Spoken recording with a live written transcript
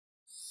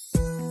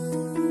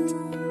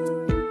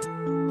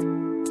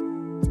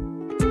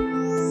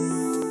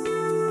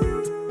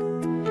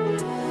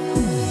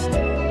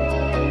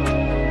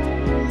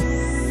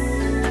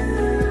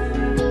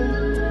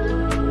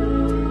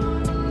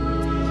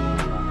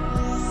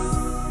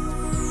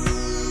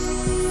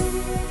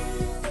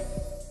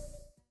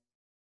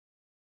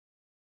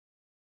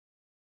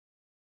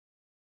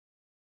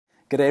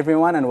Good day,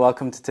 everyone, and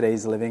welcome to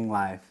today's Living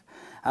Life.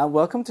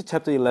 Welcome to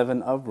chapter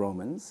 11 of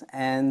Romans,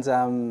 and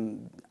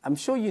I'm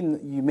sure you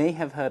may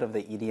have heard of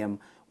the idiom,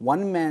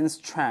 one man's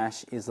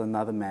trash is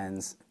another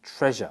man's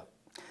treasure.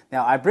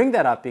 Now, I bring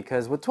that up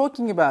because we're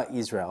talking about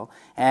Israel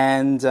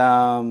and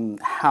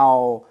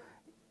how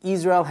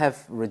Israel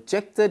have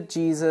rejected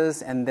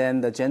Jesus and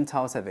then the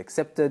Gentiles have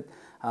accepted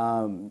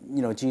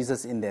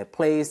Jesus in their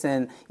place,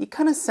 and it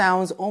kind of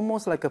sounds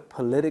almost like a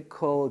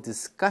political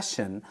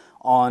discussion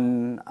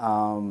on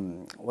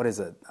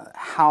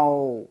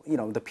how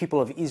the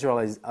people of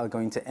Israel are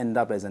going to end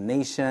up as a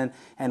nation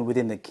and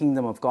within the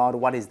kingdom of God.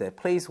 What is their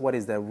place? What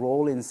is their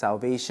role in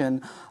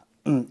salvation,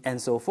 and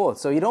so forth.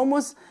 So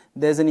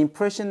there's an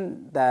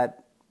impression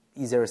that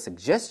is there a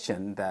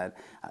suggestion that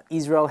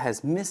Israel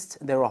has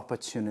missed their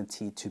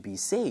opportunity to be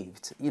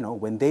saved?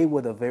 When they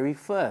were the very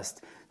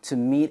first to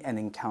meet and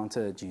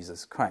encounter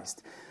Jesus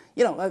Christ.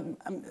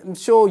 I'm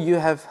sure you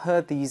have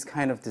heard these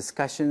kind of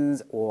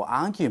discussions or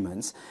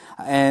arguments,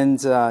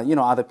 and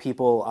are the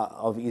people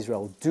of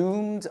Israel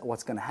doomed?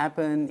 What's going to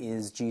happen?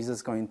 Is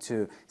Jesus going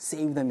to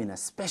save them in a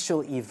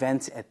special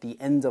event at the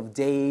end of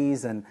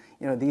days? And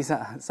these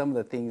are some of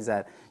the things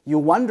that you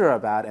wonder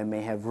about and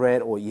may have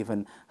read or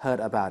even heard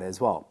about as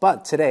well.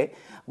 But today,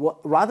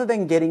 rather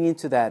than getting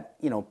into that,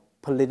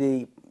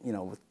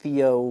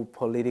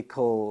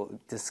 theopolitical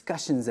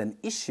discussions and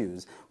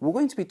issues, we're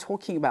going to be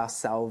talking about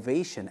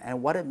salvation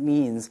and what it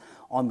means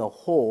on the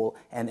whole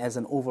and as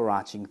an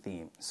overarching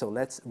theme. So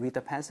let's read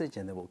the passage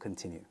and then we'll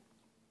continue.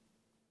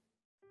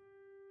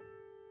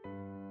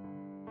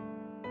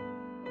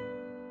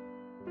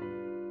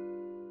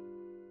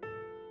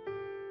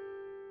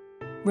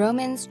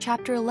 Romans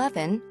chapter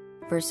 11,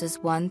 verses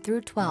 1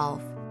 through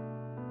 12.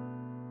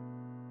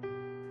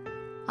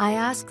 I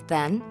ask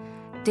then,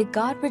 did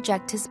God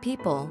reject his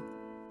people?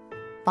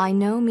 By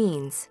no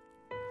means.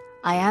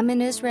 I am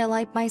an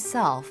Israelite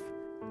myself,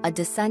 a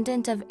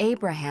descendant of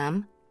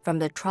Abraham from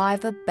the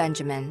tribe of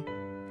Benjamin.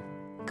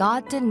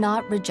 God did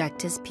not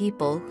reject his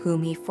people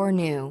whom he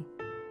foreknew.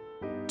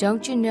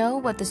 Don't you know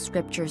what the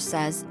scripture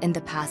says in the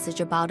passage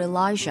about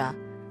Elijah,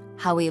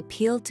 how he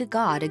appealed to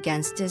God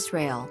against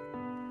Israel?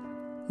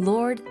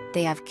 Lord,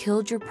 they have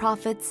killed your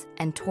prophets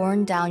and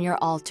torn down your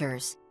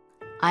altars.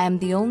 I am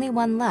the only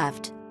one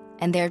left,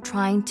 and they're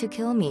trying to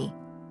kill me.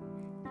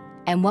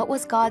 And what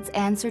was God's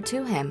answer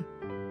to him?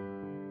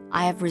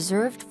 I have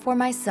reserved for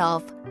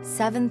myself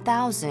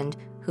 7,000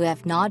 who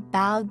have not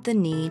bowed the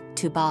knee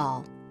to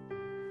Baal.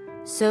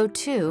 So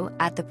too,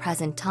 at the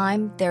present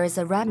time, there is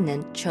a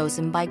remnant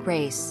chosen by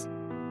grace.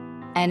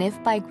 And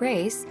if by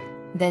grace,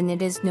 then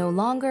it is no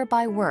longer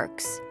by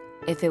works.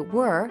 If it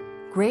were,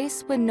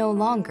 grace would no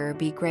longer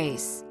be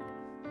grace.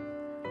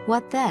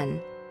 What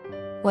then?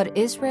 What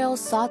Israel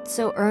sought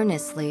so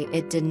earnestly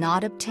it did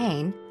not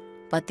obtain,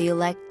 but the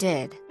elect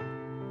did.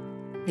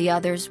 The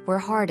others were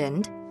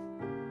hardened.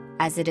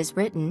 As it is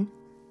written,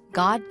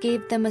 God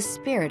gave them a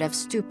spirit of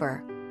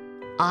stupor,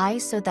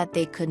 eyes so that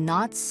they could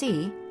not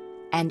see,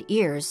 and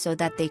ears so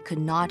that they could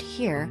not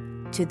hear,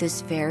 to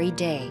this very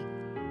day.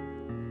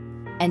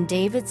 And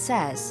David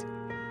says,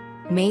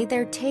 may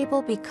their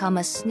table become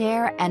a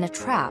snare and a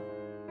trap,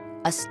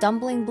 a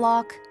stumbling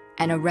block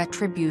and a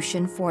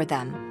retribution for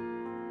them.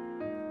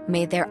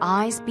 May their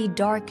eyes be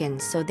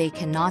darkened so they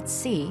cannot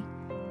see,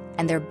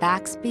 and their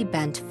backs be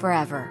bent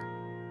forever.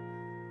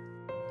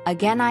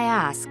 Again I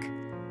ask,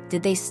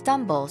 did they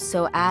stumble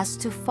so as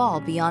to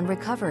fall beyond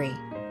recovery?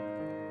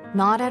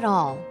 Not at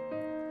all.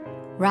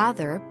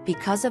 Rather,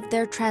 because of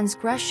their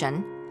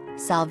transgression,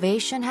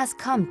 salvation has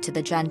come to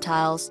the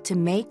Gentiles to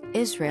make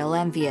Israel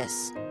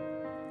envious.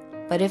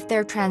 But if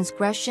their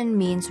transgression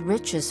means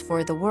riches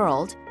for the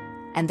world,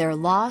 and their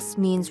loss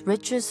means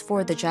riches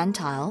for the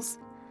Gentiles,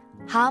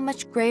 how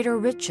much greater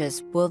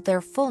riches will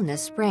their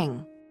fullness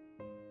bring?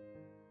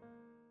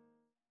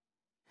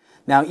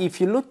 Now, if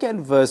you look at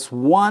verse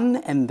 1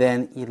 and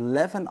then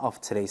 11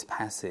 of today's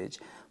passage,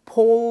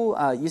 Paul,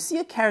 you see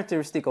a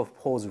characteristic of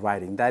Paul's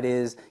writing. That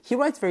is, he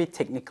writes very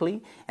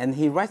technically and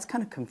he writes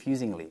kind of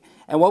confusingly.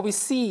 And what we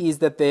see is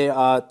that there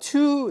are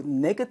two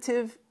negatives.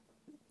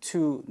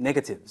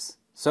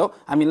 So,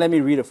 let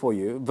me read it for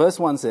you. Verse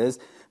 1 says,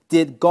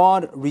 did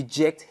God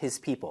reject his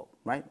people?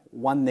 Right?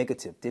 One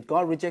negative. Did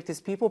God reject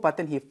his people? But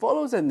then he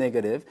follows a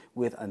negative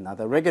with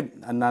another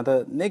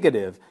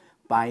negative.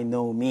 By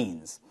no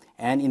means.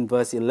 And in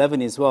verse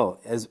 11 as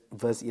well,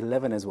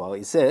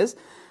 it says,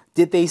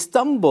 did they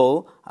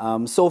stumble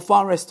so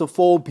far as to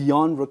fall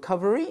beyond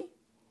recovery?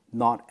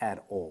 Not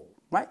at all.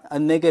 Right? A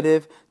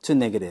negative to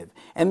negative.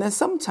 And then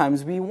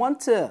sometimes we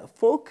want to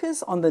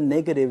focus on the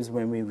negatives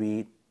when we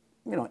read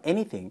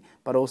anything,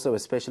 but also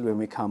especially when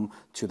we come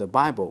to the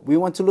Bible. We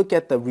want to look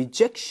at the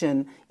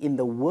rejection in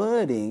the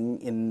wording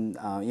in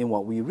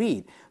what we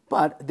read.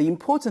 But the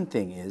important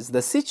thing is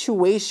the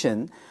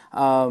situation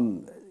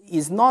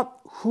is not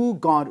who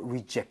God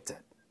rejected,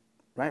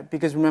 right?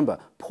 Because remember,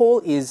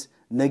 Paul is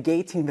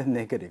negating the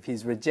negative.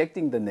 He's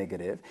rejecting the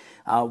negative.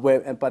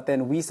 But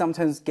then we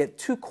sometimes get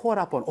too caught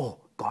up on,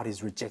 God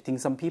is rejecting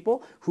some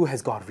people. Who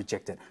has God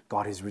rejected?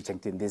 God is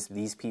rejecting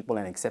these people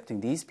and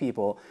accepting these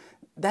people.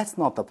 That's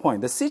not the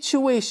point. The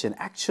situation,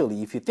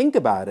 actually, if you think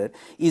about it,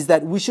 is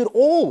that we should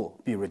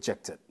all be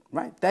rejected,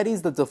 right? That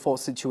is the default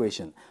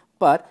situation.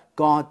 But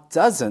God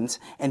doesn't,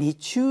 and He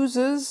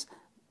chooses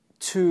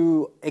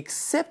to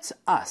accept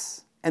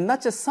us, and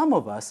not just some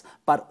of us,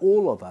 but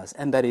all of us,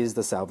 and that is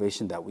the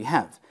salvation that we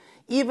have.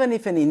 Even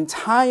if an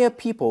entire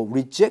people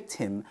reject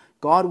Him,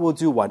 God will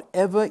do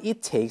whatever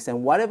it takes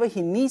and whatever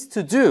He needs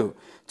to do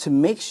to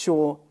make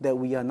sure that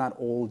we are not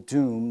all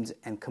doomed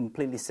and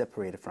completely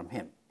separated from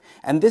Him.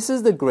 And this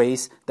is the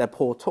grace that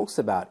Paul talks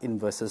about in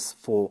verses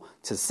 4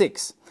 to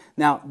 6.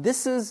 Now,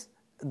 this is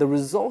the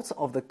result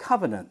of the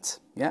covenant,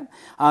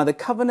 the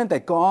covenant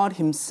that God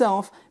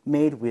Himself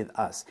made with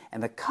us.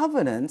 And the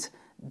covenant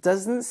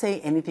doesn't say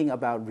anything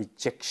about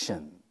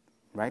rejection,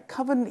 right?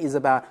 Covenant is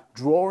about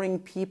drawing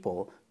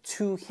people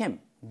to Him,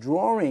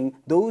 drawing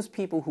those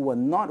people who are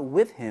not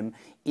with Him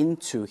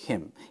into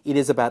Him. It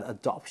is about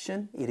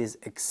adoption, it is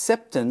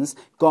acceptance,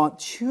 God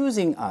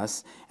choosing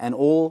us, and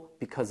all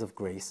because of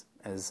grace,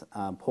 as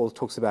Paul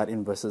talks about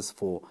in verses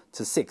 4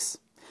 to 6.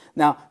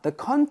 Now, the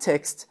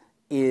context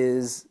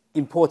is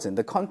important.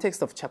 The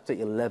context of chapter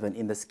 11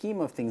 in the scheme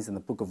of things in the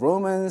book of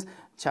Romans,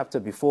 chapter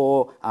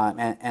before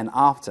and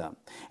after.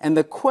 And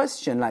the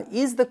question,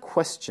 is the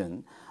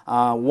question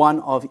one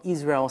of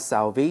Israel's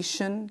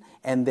salvation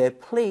and their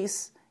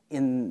place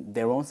in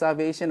their own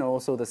salvation, and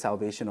also the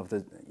salvation of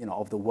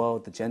the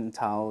world, the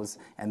Gentiles,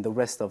 and the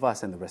rest of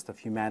us, and the rest of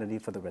humanity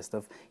for the rest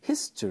of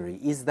history?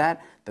 Is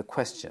that the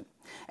question?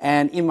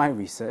 And in my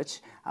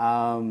research,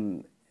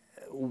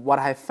 what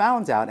I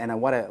found out,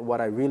 and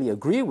what I really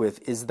agree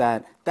with, is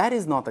that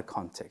is not the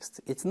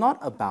context. It's not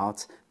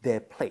about their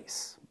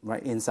place,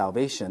 right, in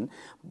salvation,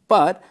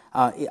 but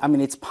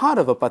it's part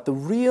of it. But the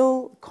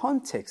real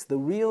context, the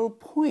real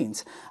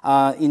point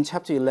in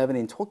chapter 11,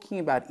 in talking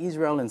about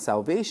Israel and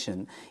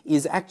salvation,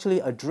 is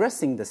actually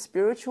addressing the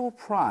spiritual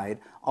pride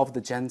of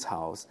the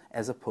Gentiles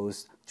as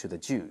opposed to the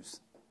Jews.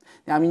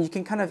 Now, you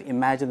can kind of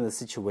imagine the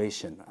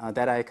situation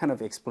that I kind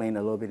of explained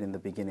a little bit in the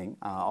beginning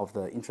of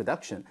the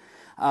introduction,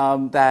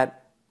 that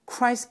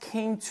Christ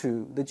came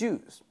to the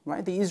Jews,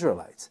 right, the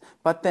Israelites,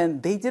 but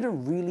then they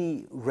didn't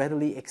really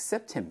readily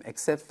accept Him,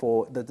 except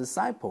for the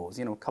disciples,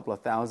 a couple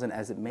of thousand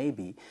as it may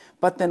be.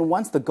 But then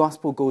once the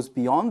gospel goes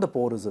beyond the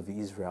borders of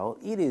Israel,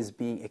 it is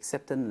being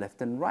accepted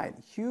left and right.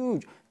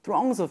 Huge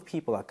throngs of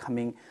people are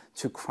coming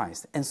to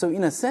Christ. And so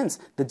in a sense,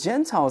 the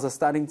Gentiles are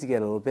starting to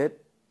get a little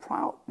bit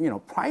proud,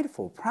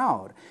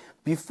 proud.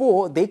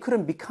 Before, they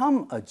couldn't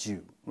become a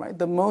Jew, right?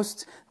 There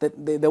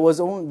was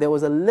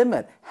a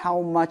limit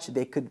how much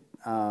they could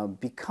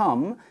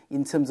become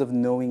in terms of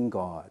knowing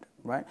God,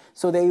 right?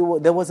 So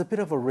there was a bit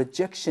of a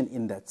rejection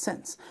in that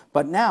sense.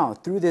 But now,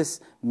 through this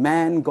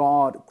man,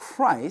 God,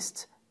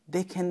 Christ,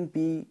 they can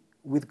be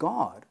with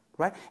God,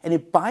 right? And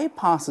it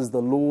bypasses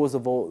the laws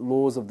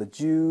of the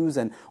Jews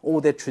and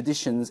all their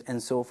traditions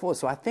and so forth.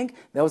 So I think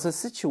there was a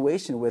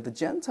situation where the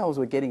Gentiles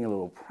were getting a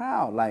little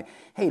proud, like,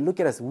 hey, look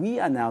at us, we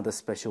are now the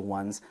special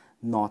ones,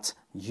 not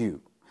you.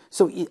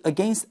 So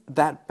against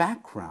that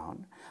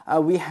background,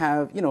 we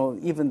have,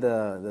 even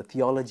the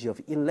theology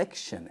of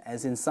election,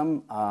 as in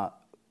some are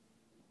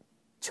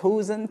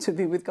chosen to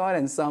be with God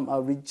and some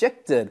are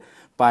rejected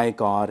by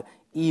God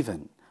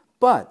even.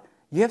 But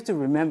you have to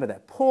remember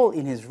that Paul,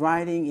 in his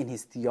writing, in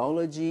his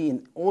theology,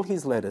 in all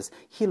his letters,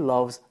 he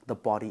loves the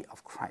body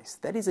of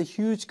Christ. That is a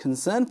huge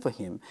concern for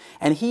him,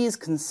 and he is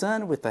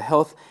concerned with the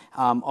health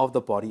of the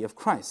body of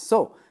Christ.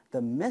 So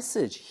the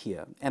message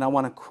here, and I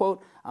want to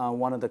quote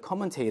one of the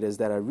commentators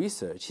that I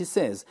researched, he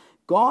says,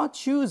 God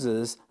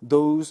chooses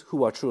those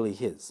who are truly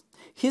His.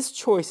 His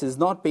choice is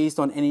not based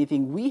on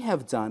anything we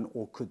have done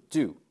or could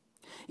do.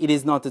 It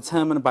is not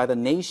determined by the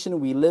nation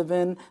we live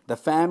in, the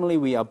family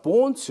we are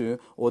born to,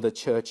 or the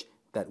church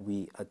that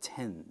we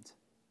attend.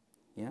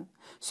 Yeah?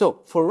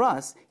 So for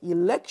us,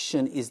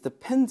 election is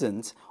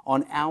dependent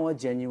on our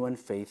genuine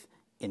faith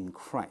in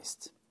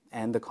Christ.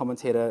 And the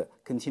commentator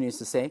continues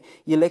to say,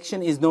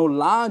 election is no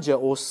larger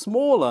or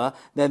smaller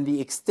than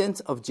the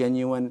extent of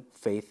genuine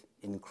faith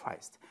in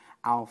Christ.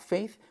 Our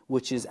faith,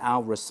 which is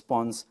our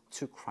response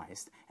to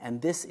Christ.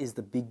 And this is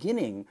the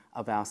beginning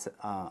of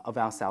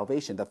our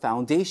salvation, the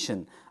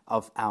foundation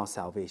of our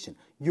salvation.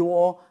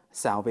 Your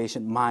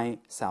salvation, my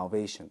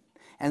salvation.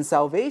 And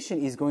salvation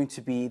is going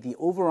to be the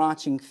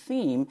overarching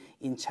theme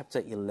in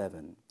chapter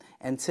 11.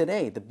 And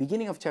today, the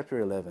beginning of chapter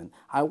 11,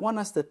 I want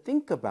us to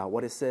think about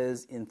what it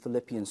says in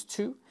Philippians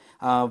 2,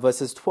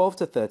 verses 12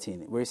 to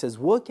 13, where it says,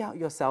 work out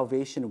your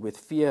salvation with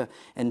fear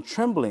and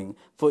trembling,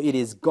 for it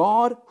is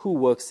God who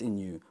works in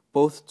you,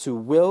 both to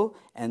will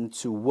and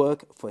to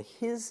work for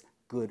His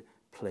good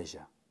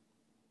pleasure.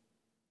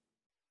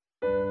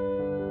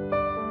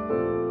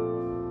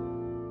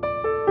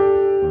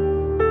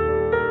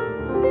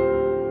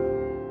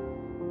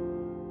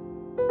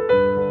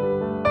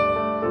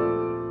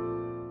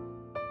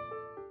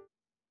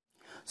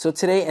 So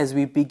today, as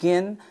we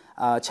begin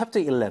chapter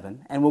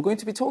 11, and we're going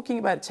to be talking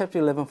about chapter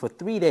 11 for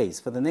 3 days,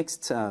 for the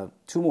next 2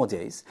 more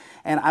days.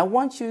 And I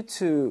want you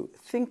to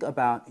think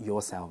about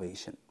your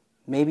salvation.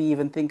 Maybe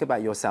even think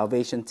about your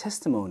salvation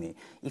testimony.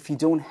 If you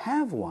don't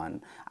have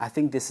one, I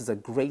think this is a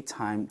great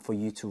time for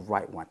you to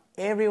write one.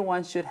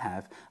 Everyone should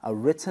have a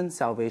written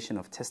salvation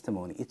of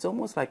testimony. It's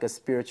almost like a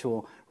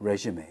spiritual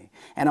resume.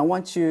 And I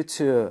want you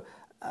to,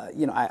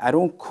 I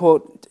don't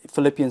quote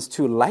Philippians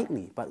 2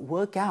 lightly, but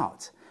work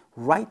out.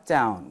 Write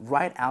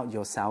out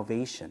your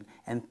salvation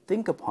and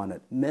think upon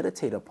it,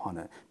 meditate upon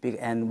it.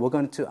 And we're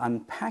going to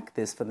unpack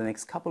this for the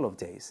next couple of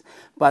days.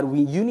 But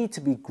you need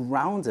to be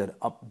grounded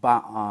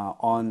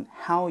on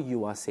how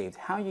you are saved,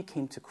 how you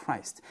came to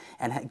Christ,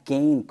 and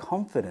gain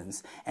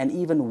confidence and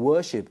even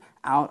worship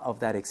out of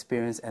that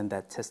experience and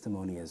that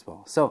testimony as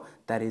well. So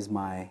that is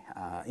my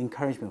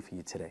encouragement for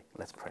you today.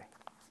 Let's pray.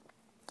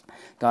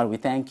 God, we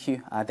thank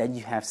you that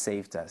you have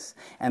saved us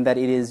and that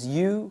it is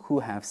you who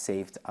have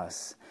saved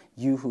us.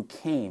 You who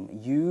came,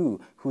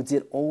 you who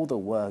did all the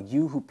work,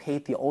 you who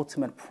paid the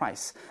ultimate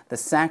price, the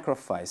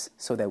sacrifice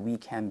so that we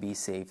can be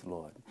saved,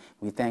 Lord.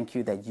 We thank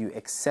you that you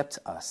accept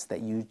us, that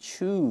you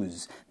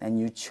choose, and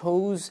you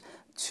chose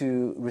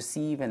to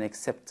receive and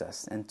accept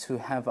us and to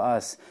have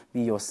us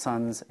be your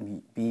sons,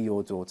 be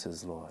your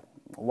daughters, Lord.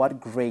 What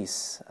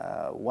grace,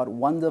 what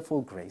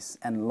wonderful grace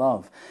and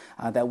love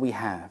that we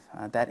have.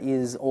 That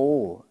is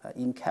all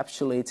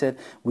encapsulated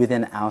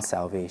within our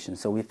salvation.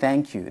 So we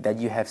thank you that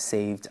you have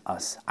saved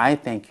us. I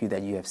thank you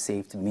that you have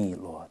saved me,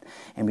 Lord.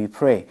 And we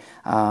pray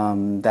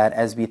that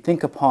as we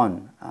think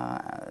upon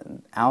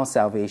our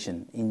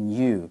salvation in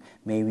you,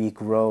 may we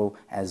grow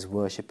as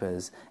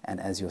worshipers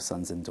and as your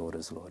sons and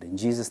daughters, Lord. In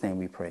Jesus' name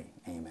we pray.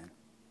 Amen.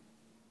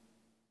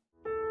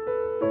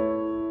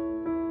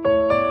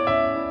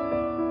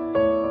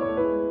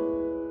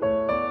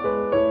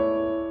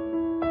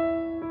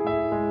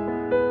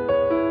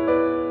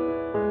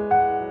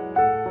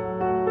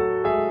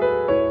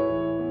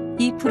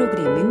 이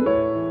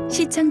프로그램은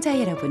시청자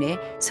여러분의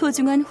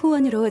소중한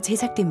후원으로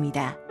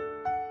제작됩니다.